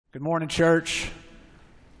Good morning, church.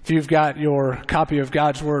 If you've got your copy of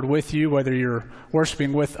God's Word with you, whether you're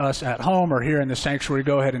worshiping with us at home or here in the sanctuary,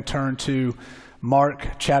 go ahead and turn to Mark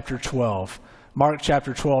chapter 12. Mark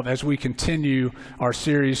chapter 12, as we continue our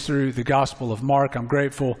series through the Gospel of Mark. I'm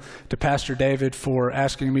grateful to Pastor David for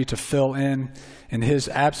asking me to fill in his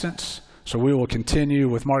absence. So we will continue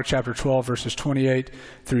with Mark chapter 12, verses 28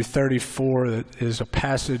 through 34. That is a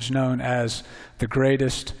passage known as the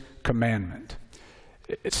greatest commandment.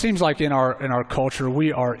 It seems like in our culture,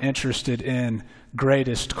 we are interested in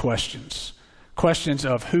greatest questions. Questions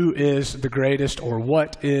of who is the greatest or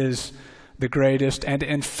what is the greatest. And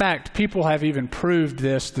in fact, people have even proved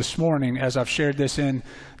this morning, as I've shared this in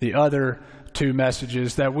the other two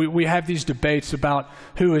messages, that we have these debates about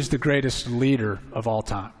who is the greatest leader of all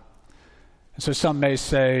time. And so some may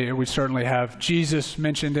say we certainly have Jesus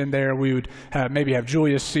mentioned in there. We would maybe have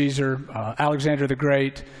Julius Caesar, Alexander the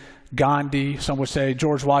Great, Gandhi. Some would say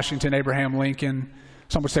George Washington, Abraham Lincoln.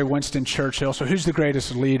 Some would say Winston Churchill. So who's the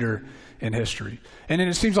greatest leader in history? And then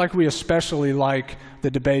it seems like we especially like the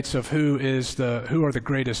debates of who are the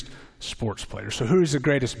greatest sports players. So who's the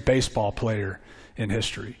greatest baseball player in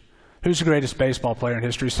history? Who's the greatest baseball player in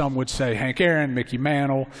history? Some would say Hank Aaron, Mickey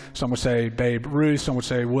Mantle. Some would say Babe Ruth. Some would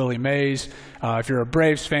say Willie Mays. If you're a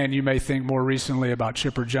Braves fan, you may think more recently about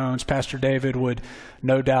Chipper Jones. Pastor David would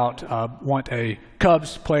no doubt want a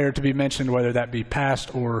Cubs player to be mentioned, whether that be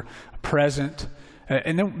past or present.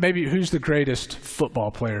 And then maybe who's the greatest football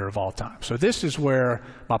player of all time? So this is where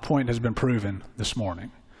my point has been proven this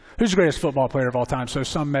morning. Who's the greatest football player of all time? So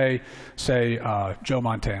some may say Joe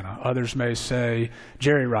Montana. Others may say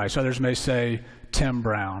Jerry Rice. Others may say Tim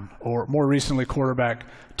Brown. Or more recently, quarterback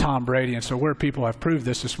Tom Brady. And so where people have proved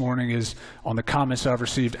this morning is on the comments I've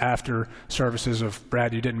received after services of,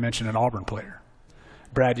 Brad, you didn't mention an Auburn player.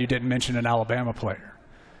 Brad, you didn't mention an Alabama player.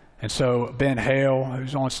 And so Ben Hale,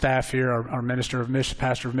 who's on staff here, our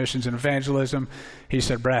pastor of missions and evangelism, he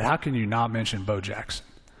said, Brad, how can you not mention Bo Jackson?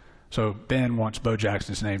 So Ben wants Bo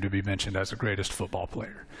Jackson's name to be mentioned as the greatest football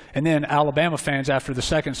player. And then Alabama fans after the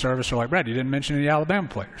second service are like, Brad, you didn't mention any Alabama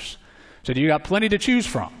players. So you got plenty to choose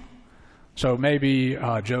from. So maybe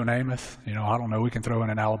Joe Namath, I don't know, we can throw in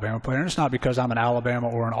an Alabama player. And it's not because I'm an Alabama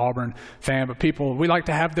or an Auburn fan, but we like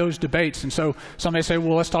to have those debates. And so some may say,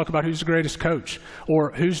 well, let's talk about who's the greatest coach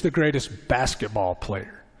or who's the greatest basketball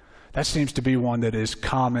player. That seems to be one that is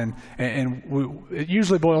common, and it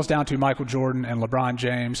usually boils down to Michael Jordan and LeBron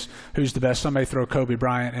James, who's the best. Some may throw Kobe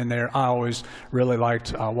Bryant in there. I always really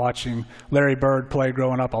liked watching Larry Bird play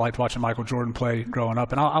growing up. I liked watching Michael Jordan play growing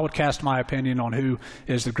up, and I would cast my opinion on who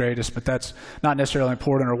is the greatest, but that's not necessarily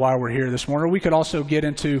important or why we're here this morning. Or we could also get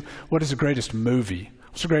into what is the greatest movie.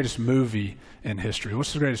 What's the greatest movie in history?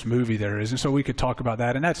 What's the greatest movie there is? And so we could talk about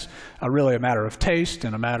that. And that's really a matter of taste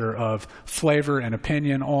and a matter of flavor and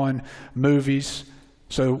opinion on movies.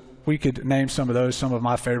 So we could name some of those. Some of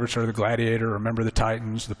my favorites are The Gladiator, Remember the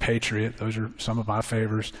Titans, The Patriot. Those are some of my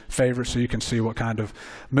favorites, so you can see what kind of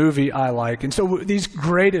movie I like. And so these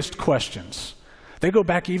greatest questions, they go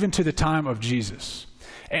back even to the time of Jesus.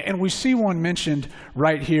 And we see one mentioned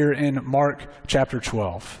right here in Mark chapter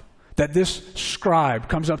 12. That this scribe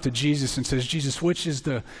comes up to Jesus and says, Jesus, which is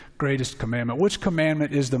the greatest commandment? Which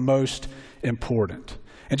commandment is the most important?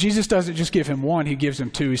 And Jesus doesn't just give him one, he gives him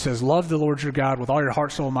two. He says, love the Lord your God with all your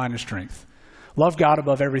heart, soul, mind, and strength. Love God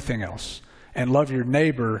above everything else. And love your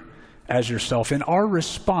neighbor as yourself. And our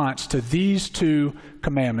response to these two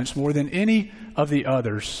commandments, more than any of the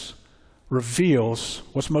others, reveals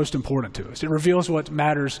what's most important to us. It reveals what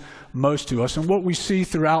matters most to us. And what we see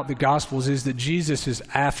throughout the Gospels is that Jesus is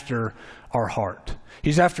after our heart.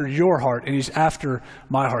 He's after your heart, and he's after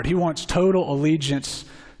my heart. He wants total allegiance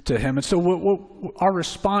to him. And so our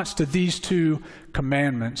response to these two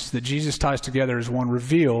commandments that Jesus ties together as one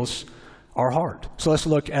reveals our heart. So let's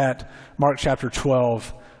look at Mark chapter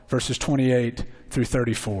 12, verses 28 through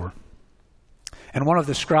 34. And one of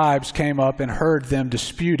the scribes came up and heard them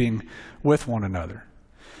disputing with one another.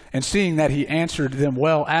 And seeing that he answered them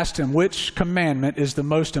well, asked him, which commandment is the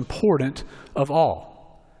most important of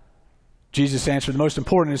all? Jesus answered, the most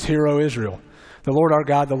important is, Hear, O Israel, the Lord our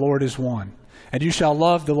God, the Lord is one. And you shall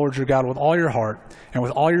love the Lord your God with all your heart, and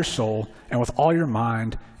with all your soul, and with all your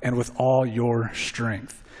mind, and with all your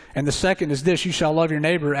strength. And the second is this, you shall love your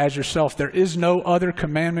neighbor as yourself. There is no other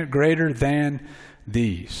commandment greater than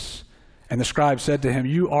these. And the scribe said to him,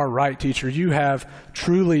 you are right, teacher. You have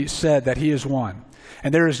truly said that he is one,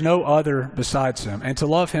 and there is no other besides him. And to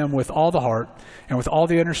love him with all the heart, and with all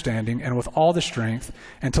the understanding, and with all the strength,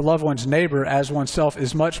 and to love one's neighbor as oneself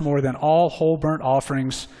is much more than all whole burnt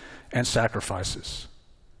offerings and sacrifices.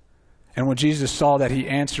 And when Jesus saw that he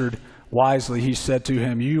answered wisely, he said to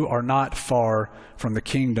him, "You are not far from the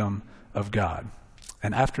kingdom of God."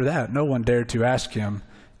 And after that, no one dared to ask him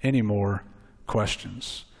any more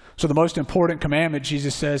questions. So the most important commandment,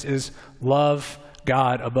 Jesus says, is love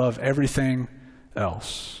God above everything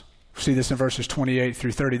else. We see this in verses 28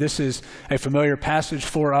 through 30. This is a familiar passage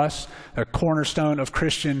for us, a cornerstone of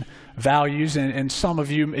Christian values. And some of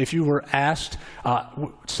you, if you were asked,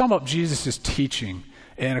 sum up Jesus' teaching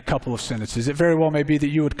in a couple of sentences, it very well may be that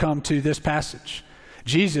you would come to this passage.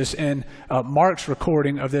 Jesus, in Mark's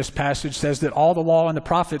recording of this passage, says that all the law and the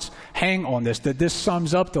prophets hang on this, that this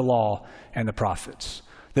sums up the law and the prophets,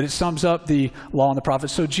 that it sums up the law and the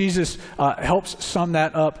prophets. So Jesus helps sum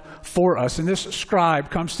that up for us. And this scribe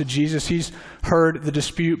comes to Jesus. He's heard the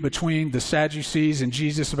dispute between the Sadducees and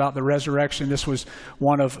Jesus about the resurrection. This was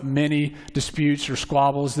one of many disputes or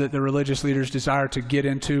squabbles that the religious leaders desired to get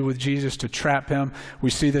into with Jesus to trap him.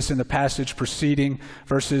 We see this in the passage preceding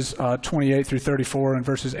verses 28 through 34 and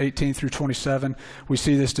verses 18 through 27. We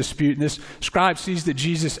see this dispute. And this scribe sees that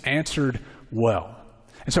Jesus answered well.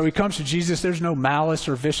 And so he comes to Jesus. There's no malice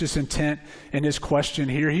or vicious intent in his question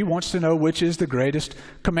here. He wants to know which is the greatest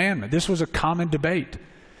commandment. This was a common debate.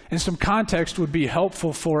 And some context would be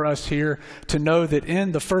helpful for us here to know that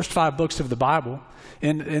in the first 5 books of the Bible,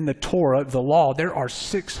 in the Torah, the law, there are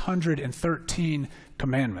 613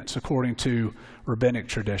 commandments according to rabbinic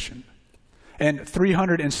tradition. And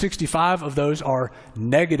 365 of those are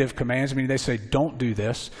negative commands, meaning they say, don't do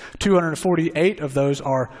this. 248 of those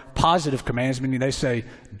are positive commands, meaning they say,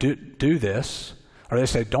 do this, or they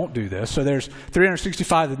say, don't do this. So there's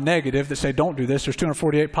 365 that negative that say, don't do this. There's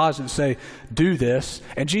 248 positive that say, do this.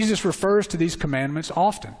 And Jesus refers to these commandments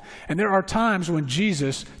often. And there are times when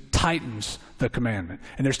Jesus tightens the commandment.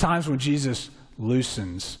 And there's times when Jesus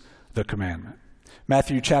loosens the commandment.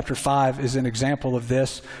 Matthew chapter 5 is an example of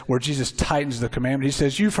this, where Jesus tightens the commandment. He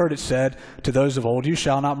says, "You've heard it said to those of old, you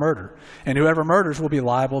shall not murder, and whoever murders will be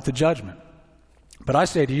liable to judgment. But I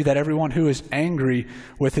say to you that everyone who is angry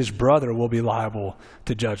with his brother will be liable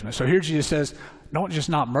to judgment." So here Jesus says, don't just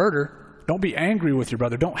not murder. Don't be angry with your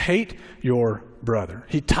brother. Don't hate your brother.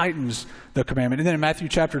 He tightens the commandment. And then in Matthew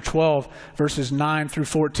chapter 12, verses 9 through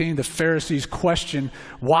 14, the Pharisees question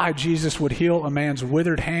why Jesus would heal a man's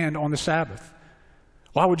withered hand on the Sabbath.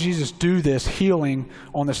 Why would Jesus do this healing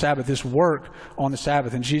on the Sabbath, this work on the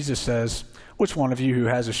Sabbath? And Jesus says, "Which one of you who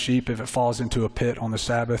has a sheep, if it falls into a pit on the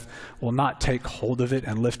Sabbath, will not take hold of it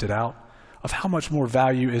and lift it out? Of how much more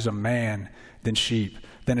value is a man than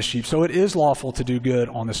a sheep? So it is lawful to do good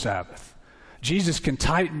on the Sabbath." Jesus can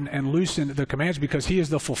tighten and loosen the commands because he is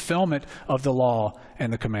the fulfillment of the law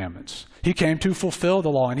and the commandments. He came to fulfill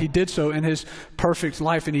the law, and he did so in his perfect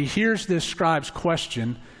life. And he hears this scribe's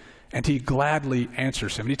question, and he gladly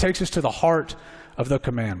answers him. And he takes us to the heart of the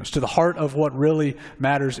commandments, to the heart of what really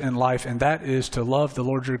matters in life, and that is to love the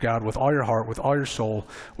Lord your God with all your heart, with all your soul,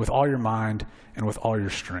 with all your mind, and with all your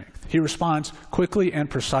strength. He responds quickly and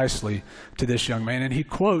precisely to this young man, and he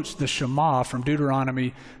quotes the Shema from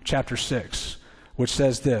Deuteronomy chapter 6, which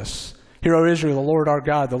says this, "Hear, O Israel, the Lord our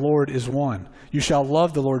God, the Lord is one. You shall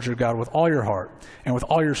love the Lord your God with all your heart, and with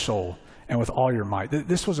all your soul, and with all your might."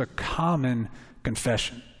 This was a common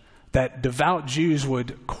confession that devout Jews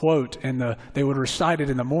would quote, they would recite it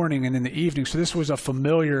in the morning and in the evening. So this was a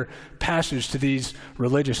familiar passage to these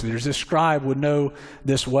religious leaders. This scribe would know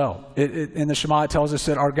this well. In the Shema, it tells us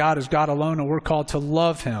that our God is God alone, and we're called to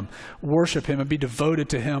love him, worship him, and be devoted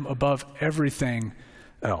to him above everything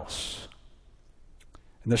else.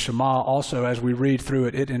 And the Shema also, as we read through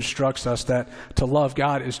it, it instructs us that to love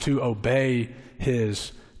God is to obey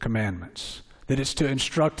his commandments. That it's to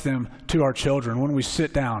instruct them to our children when we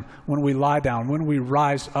sit down, when we lie down, when we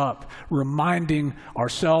rise up, reminding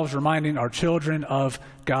ourselves, reminding our children of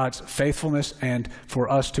God's faithfulness and for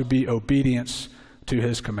us to be obedient to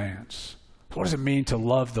his commands. What does it mean to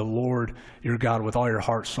love the Lord your God with all your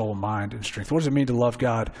heart, soul, mind, and strength? What does it mean to love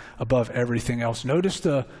God above everything else? Notice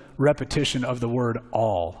the repetition of the word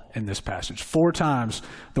all in this passage. 4 times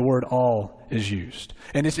the word all is used.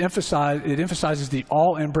 And it emphasizes the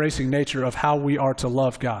all-embracing nature of how we are to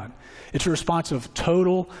love God. It's a response of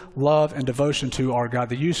total love and devotion to our God.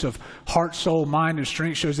 The use of heart, soul, mind, and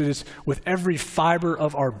strength shows that it's with every fiber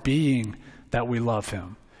of our being that we love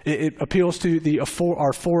him. It appeals to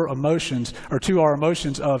our 4 emotions, or to our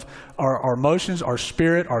emotions of our emotions, our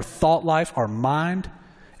spirit, our thought life, our mind,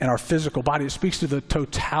 and our physical body. It speaks to the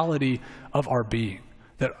totality of our being,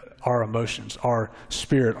 that our emotions, our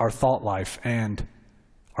spirit, our thought life, and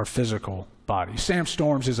our physical body. Sam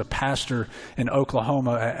Storms is a pastor in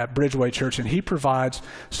Oklahoma at Bridgeway Church, and he provides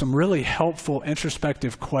some really helpful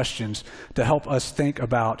introspective questions to help us think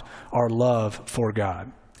about our love for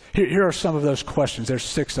God. Here are some of those questions. There's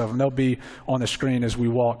 6 of them. They'll be on the screen as we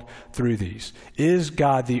walk through these. Is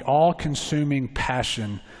God the all-consuming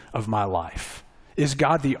passion of my life? Is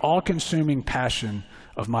God the all-consuming passion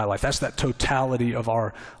of my life? That's that totality of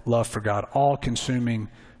our love for God, all-consuming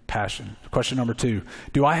passion. Question number 2,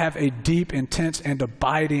 do I have a deep, intense, and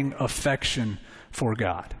abiding affection for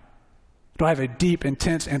God? Do I have a deep,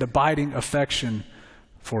 intense, and abiding affection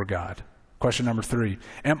for God? Question number 3,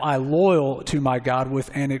 am I loyal to my God with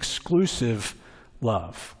an exclusive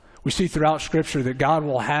love? We see throughout Scripture that God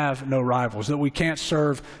will have no rivals, that we can't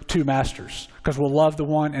serve 2 masters because we'll love the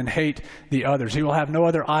one and hate the others. He will have no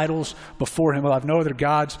other idols before him. We'll have no other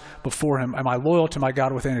gods before him. Am I loyal to my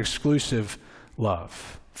God with an exclusive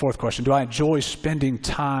love? 4th question, do I enjoy spending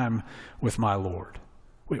time with my Lord?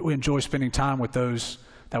 We enjoy spending time with those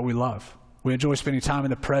that we love. We enjoy spending time in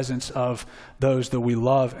the presence of those that we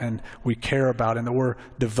love and we care about and that we're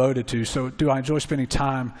devoted to. So do I enjoy spending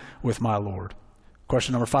time with my Lord?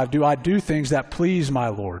 Question number 5, do I do things that please my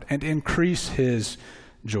Lord and increase his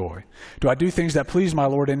joy? Do I do things that please my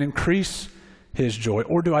Lord and increase his joy?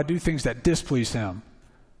 Or do I do things that displease him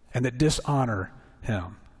and that dishonor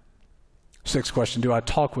him? 6th question, do I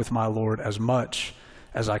talk with my Lord as much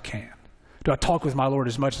as I can? Do I talk with my Lord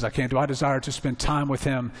as much as I can? Do I desire to spend time with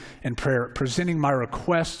him in prayer, presenting my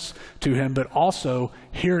requests to him, but also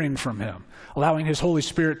hearing from him, allowing his Holy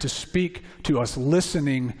Spirit to speak to us,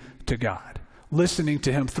 listening to God, listening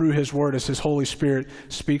to him through his word as his Holy Spirit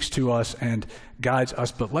speaks to us and guides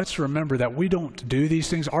us. But let's remember that we don't do these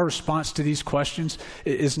things. Our response to these questions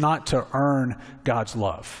is not to earn God's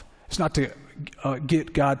love. It's not to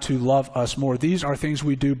get God to love us more. These are things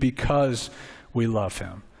we do because we love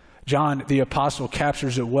him. John, the apostle,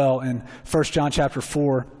 captures it well in 1 John chapter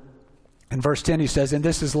 4 and verse 10. He says, and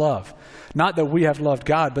this is love, not that we have loved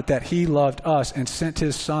God, but that he loved us and sent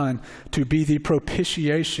his son to be the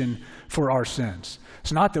propitiation for our sins.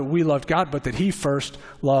 It's not that we loved God, but that he first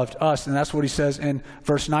loved us. And that's what he says in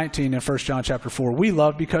verse 19 in 1 John chapter 4. We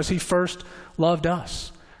love because he first loved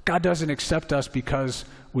us. God doesn't accept us because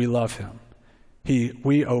we love him.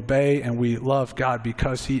 We obey and we love God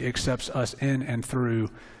because he accepts us in and through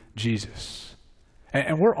Jesus.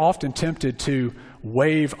 And we're often tempted to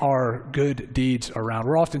wave our good deeds around.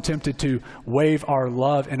 We're often tempted to wave our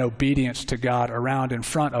love and obedience to God around in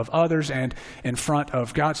front of others and in front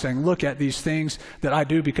of God, saying, look at these things that I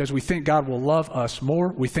do, because we think God will love us more.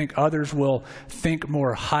 We think others will think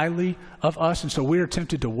more highly of us. And so we are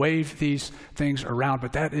tempted to wave these things around.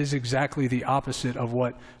 But that is exactly the opposite of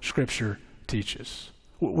what Scripture teaches.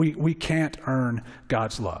 We can't earn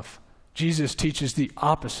God's love. Jesus teaches the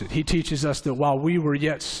opposite. He teaches us that while we were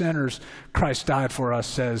yet sinners, Christ died for us,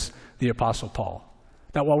 says the Apostle Paul.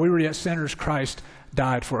 That while we were yet sinners, Christ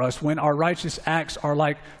died for us. When our righteous acts are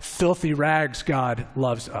like filthy rags, God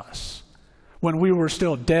loves us. When we were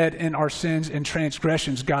still dead in our sins and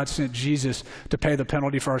transgressions, God sent Jesus to pay the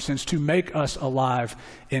penalty for our sins, to make us alive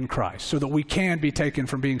in Christ, so that we can be taken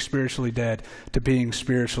from being spiritually dead to being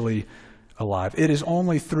spiritually alive. It is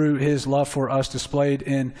only through his love for us, displayed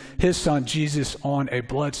in his son Jesus on a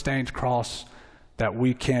blood-stained cross, that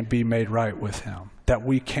we can be made right with him, that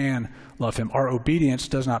we can love him. Our obedience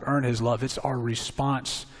does not earn his love. It's our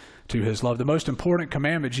response to his love. The most important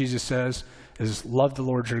commandment, Jesus says, is love the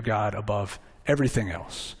Lord your God above everything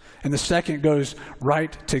else. And the second goes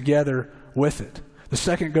right together with it. The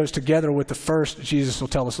second goes together with the first. Jesus will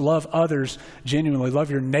tell us, love others genuinely. Love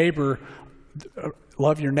your neighbor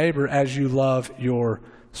as you love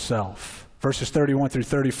yourself. Verses 31 through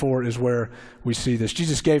 34 is where we see this.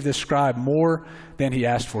 Jesus gave this scribe more than he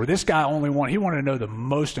asked for. This guy he wanted to know the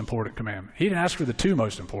most important commandment. He didn't ask for the 2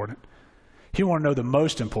 most important. He wanted to know the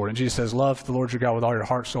most important. Jesus says, love the Lord your God with all your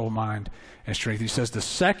heart, soul, mind, and strength. He says the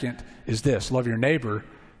second is this, love your neighbor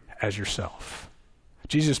as yourself.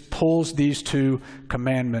 Jesus pulls these 2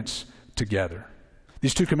 commandments together.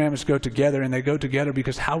 These 2 commandments go together, and they go together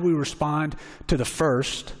because how we respond to the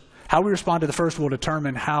first will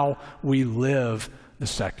determine how we live the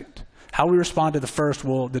second. How we respond to the first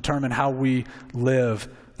will determine how we live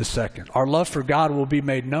the second. Our love for God will be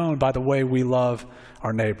made known by the way we love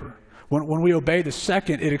our neighbor. When we obey the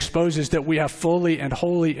second, it exposes that we have fully and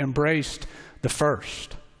wholly embraced the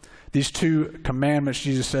first. These 2 commandments,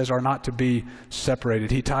 Jesus says, are not to be separated.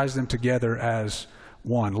 He ties them together as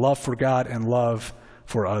one: love for God and love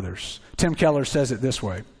for others. Tim Keller says it this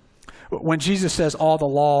way: when Jesus says all the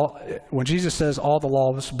law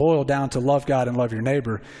must boil down to love God and love your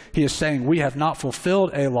neighbor, he is saying we have not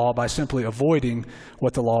fulfilled a law by simply avoiding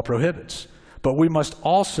what the law prohibits, but we must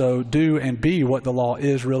also do and be what the law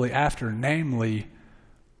is really after, namely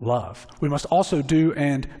love. We must also do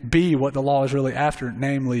and be what the law is really after,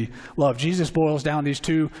 namely love. Jesus boils down these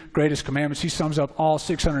two greatest commandments. He sums up all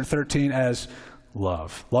 613 as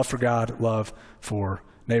love. Love for God, love for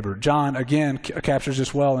neighbor. John, again, captures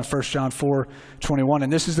this well in 1 John 4:21,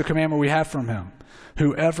 and this is the commandment we have from him.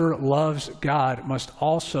 Whoever loves God must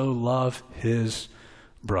also love his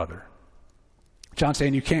brother. John's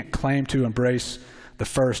saying you can't claim to embrace the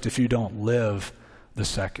first if you don't live the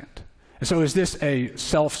second. And so is this a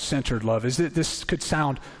self-centered love? This could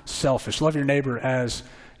sound selfish. Love your neighbor as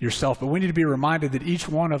yourself. But we need to be reminded that each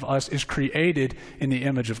one of us is created in the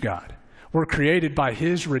image of God. We're created by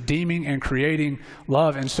his redeeming and creating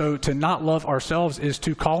love. And so to not love ourselves is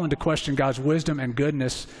to call into question God's wisdom and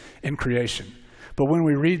goodness in creation. But when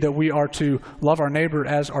we read that we are to love our neighbor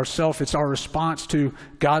as ourselves, it's our response to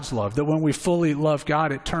God's love. That when we fully love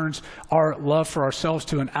God, it turns our love for ourselves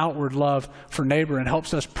to an outward love for neighbor and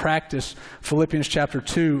helps us practice Philippians chapter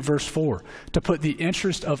 2, verse 4, to put the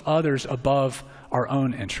interest of others above our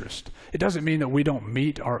own interest. It doesn't mean that we don't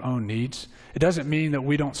meet our own needs. It doesn't mean that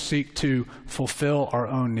we don't seek to fulfill our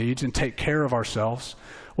own needs and take care of ourselves.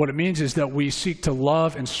 What it means is that we seek to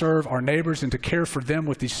love and serve our neighbors and to care for them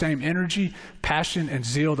with the same energy, passion, and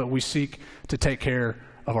zeal that we seek to take care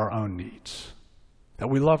of our own needs. That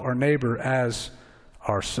we love our neighbor as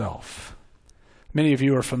ourself. Many of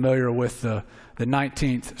you are familiar with the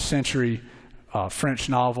 19th century French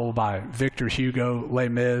novel by Victor Hugo, Les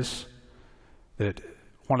Mis, that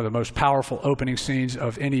one of the most powerful opening scenes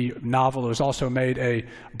of any novel. It was also made a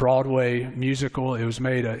Broadway musical. It was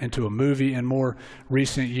made into a movie in more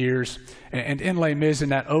recent years. And in Les Mis, in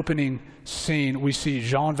that opening scene, we see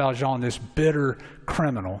Jean Valjean, this bitter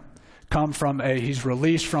criminal, he's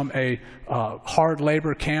released from a hard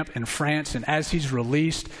labor camp in France. And as he's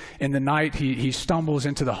released in the night, he stumbles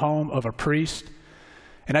into the home of a priest.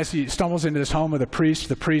 And as he stumbles into this home of the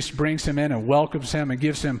priest brings him in and welcomes him and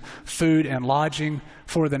gives him food and lodging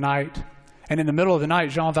for the night. And in the middle of the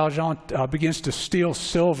night, Jean Valjean begins to steal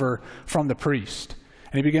silver from the priest.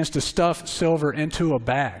 And he begins to stuff silver into a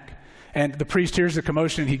bag. And the priest hears the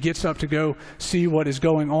commotion. He gets up to go see what is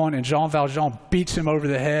going on. And Jean Valjean beats him over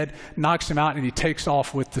the head, knocks him out, and he takes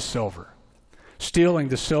off with the silver, stealing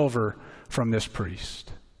the silver from this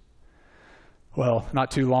priest. Well,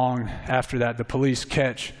 not too long after that, the police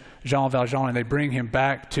catch Jean Valjean and they bring him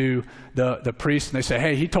back to the priest and they say,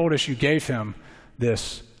 hey, he told us you gave him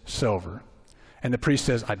this silver. And the priest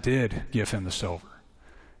says, I did give him the silver.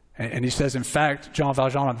 And he says, in fact, Jean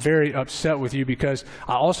Valjean, I'm very upset with you because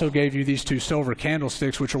I also gave you these 2 silver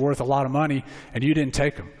candlesticks, which are worth a lot of money, and you didn't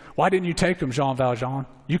take them. Why didn't you take them, Jean Valjean?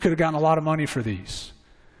 You could have gotten a lot of money for these.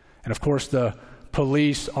 And of course, the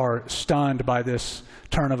police are stunned by this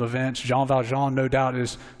turn of events. Jean Valjean, no doubt,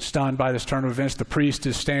 is stunned by this turn of events. The priest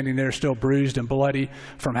is standing there still bruised and bloody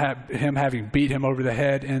from him having beat him over the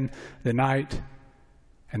head in the night.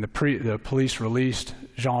 And the police released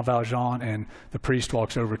Jean Valjean, and the priest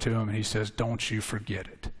walks over to him and he says, don't you forget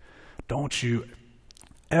it. Don't you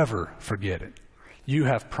ever forget it. You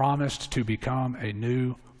have promised to become a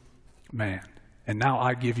new man, and now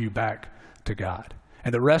I give you back to God.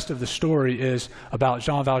 And the rest of the story is about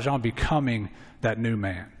Jean Valjean becoming that new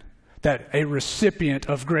man, that a recipient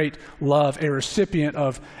of great love, a recipient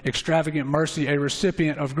of extravagant mercy, a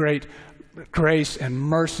recipient of great grace and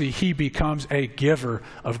mercy, he becomes a giver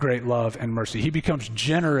of great love and mercy. He becomes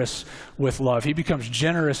generous with love. He becomes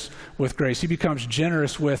generous with grace. He becomes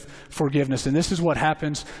generous with forgiveness. And this is what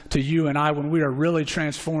happens to you and I when we are really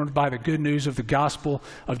transformed by the good news of the gospel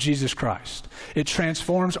of Jesus Christ. It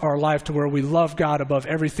transforms our life to where we love God above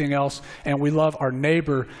everything else and we love our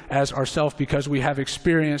neighbor as ourselves because we have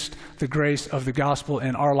experienced the grace of the gospel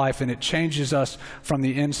in our life, and it changes us from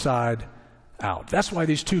the inside out. That's why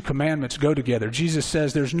these 2 commandments go together. Jesus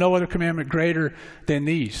says there's no other commandment greater than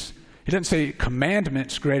these. He doesn't say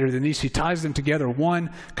commandments greater than these. He ties them together.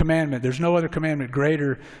 One commandment. There's no other commandment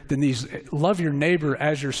greater than these. Love your neighbor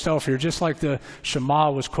as yourself here. Just like the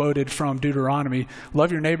Shema was quoted from Deuteronomy,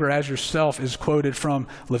 love your neighbor as yourself is quoted from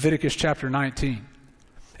Leviticus chapter 19.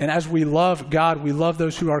 And as we love God, we love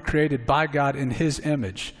those who are created by God in his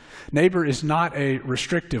image. Neighbor is not a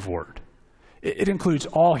restrictive word. It includes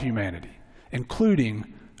all humanity,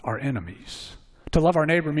 including our enemies. To love our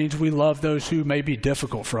neighbor means we love those who may be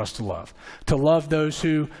difficult for us to love. To love those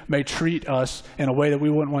who may treat us in a way that we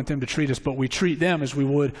wouldn't want them to treat us, but we treat them as we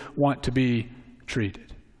would want to be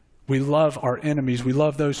treated. We love our enemies. We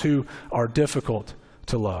love those who are difficult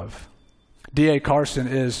to love. D.A. Carson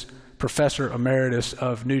is professor emeritus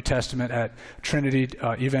of New Testament at Trinity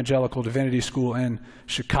Evangelical Divinity School in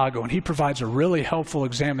Chicago, and he provides a really helpful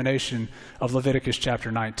examination of Leviticus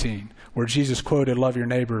chapter 19, where Jesus quoted, "Love your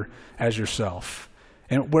neighbor as yourself."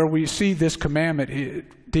 And where we see this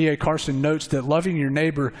commandment, D.A. Carson notes that loving your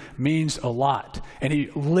neighbor means a lot. And he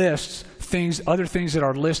lists other things that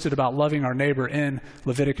are listed about loving our neighbor in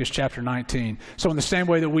Leviticus chapter 19. So in the same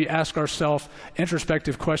way that we ask ourselves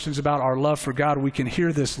introspective questions about our love for God, we can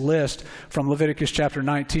hear this list from Leviticus chapter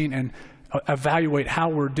 19 and evaluate how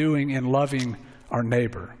we're doing in loving our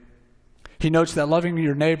neighbor. He notes that loving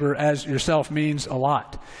your neighbor as yourself means a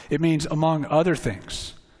lot. It means, among other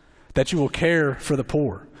things, that you will care for the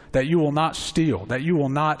poor, that you will not steal, that you will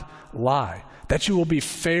not lie, that you will be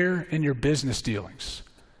fair in your business dealings.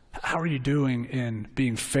 How are you doing in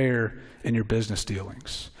being fair in your business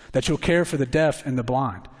dealings? That you'll care for the deaf and the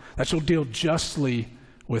blind, that you'll deal justly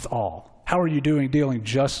with all. How are you doing dealing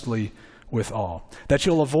justly with all? That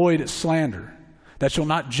you'll avoid slander, that you'll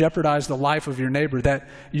not jeopardize the life of your neighbor, that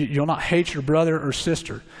you'll not hate your brother or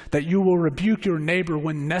sister, that you will rebuke your neighbor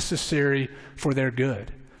when necessary for their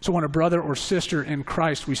good. So when a brother or sister in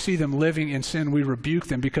Christ, we see them living in sin, we rebuke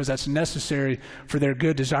them because that's necessary for their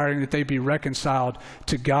good, desiring that they be reconciled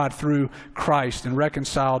to God through Christ and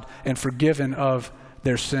reconciled and forgiven of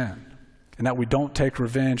their sin, and that we don't take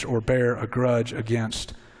revenge or bear a grudge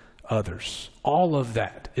against others. All of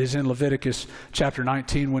that is in Leviticus chapter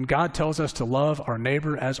 19. When God tells us to love our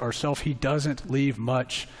neighbor as ourselves, he doesn't leave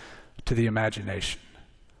much to the imagination,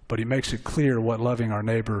 but he makes it clear what loving our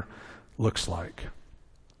neighbor looks like.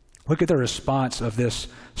 Look at the response of this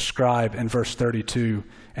scribe in verse 32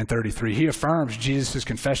 and 33. He affirms Jesus'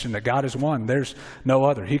 confession that God is one. There's no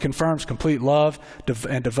other. He confirms complete love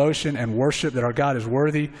and devotion and worship that our God is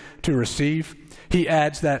worthy to receive. He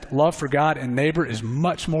adds that love for God and neighbor is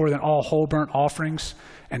much more than all whole burnt offerings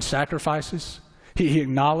and sacrifices. He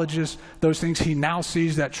acknowledges those things. He now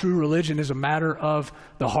sees that true religion is a matter of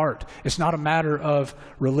the heart. It's not a matter of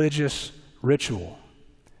religious ritual.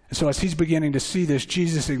 And so as he's beginning to see this,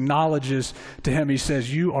 Jesus acknowledges to him, he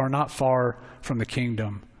says, "You are not far from the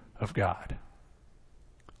kingdom of God."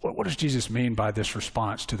 What does Jesus mean by this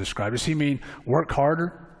response to the scribe? Does he mean work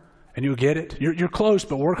harder and you'll get it? You're close,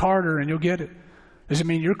 but work harder and you'll get it. Does it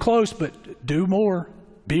mean you're close, but do more,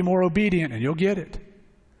 be more obedient and you'll get it?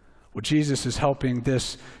 What Jesus is helping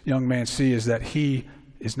this young man see is that he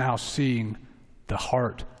is now seeing the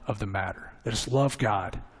heart of the matter. That is, love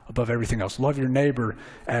God above everything else. Love your neighbor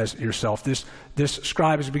as yourself. This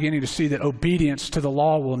scribe is beginning to see that obedience to the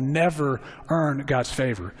law will never earn God's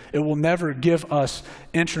favor. It will never give us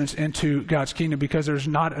entrance into God's kingdom because there's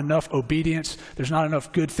not enough obedience. There's not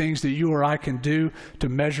enough good things that you or I can do to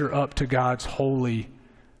measure up to God's holy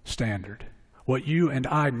standard. What you and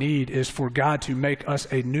I need is for God to make us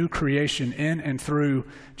a new creation in and through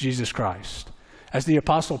Jesus Christ. As the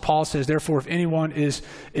Apostle Paul says, therefore if anyone is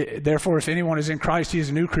in Christ, he is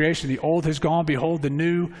a new creation. The old has gone, behold, the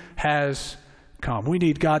new has come. We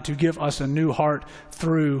need God to give us a new heart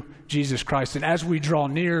through Jesus Christ. And as we draw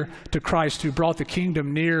near to Christ, who brought the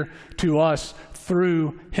kingdom near to us,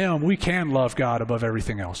 through him we can love God above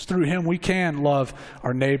everything else. Through him we can love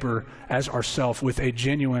our neighbor as ourselves with a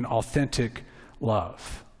genuine, authentic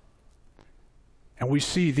love. And we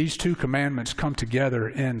see these two commandments come together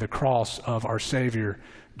in the cross of our Savior,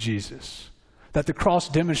 Jesus. That the cross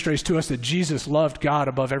demonstrates to us that Jesus loved God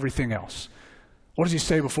above everything else. What does he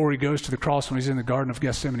say before he goes to the cross when he's in the Garden of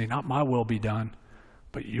Gethsemane? Not my will be done,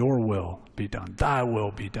 but your will be done. Thy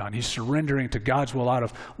will be done. He's surrendering to God's will out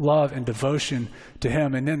of love and devotion to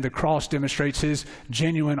him. And then the cross demonstrates his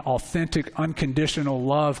genuine, authentic, unconditional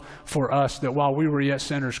love for us, that while we were yet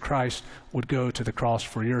sinners, Christ would go to the cross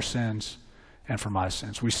for your sins and for my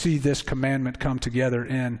sins. We see this commandment come together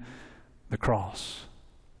in the cross.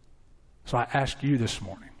 So I ask you this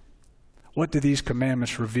morning, what do these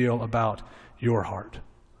commandments reveal about your heart?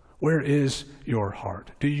 Where is your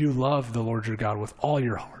heart? Do you love the Lord your God with all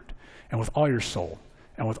your heart and with all your soul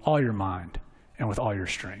and with all your mind and with all your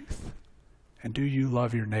strength? And do you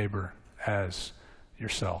love your neighbor as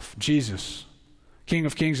yourself? Jesus, King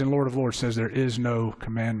of Kings and Lord of Lords, says there is no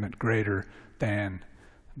commandment greater than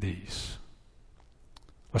these.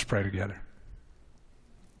 Let's pray together.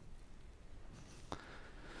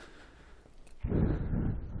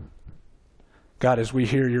 God, as we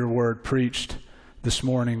hear your word preached this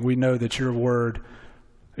morning, we know that your word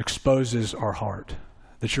exposes our heart,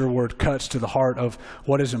 that your word cuts to the heart of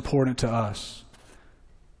what is important to us,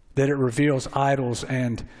 that it reveals idols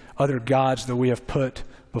and other gods that we have put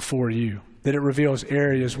before you, that it reveals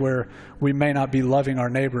areas where we may not be loving our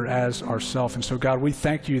neighbor as ourselves. And so, God, we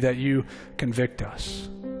thank you that you convict us.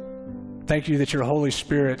 Thank you that your Holy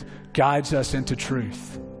Spirit guides us into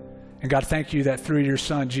truth. And God, thank you that through your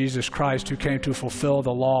Son, Jesus Christ, who came to fulfill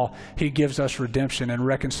the law, he gives us redemption and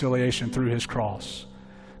reconciliation through his cross.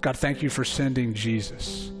 God, thank you for sending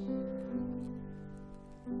Jesus.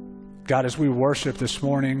 God, as we worship this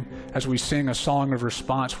morning, as we sing a song of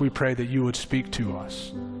response, we pray that you would speak to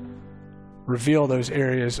us. Reveal those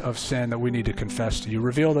areas of sin that we need to confess to you.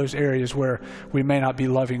 Reveal those areas where we may not be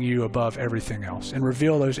loving you above everything else. And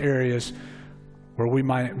reveal those areas where we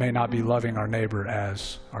may not be loving our neighbor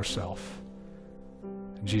as ourselves.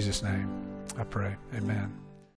 In Jesus' name, I pray. Amen.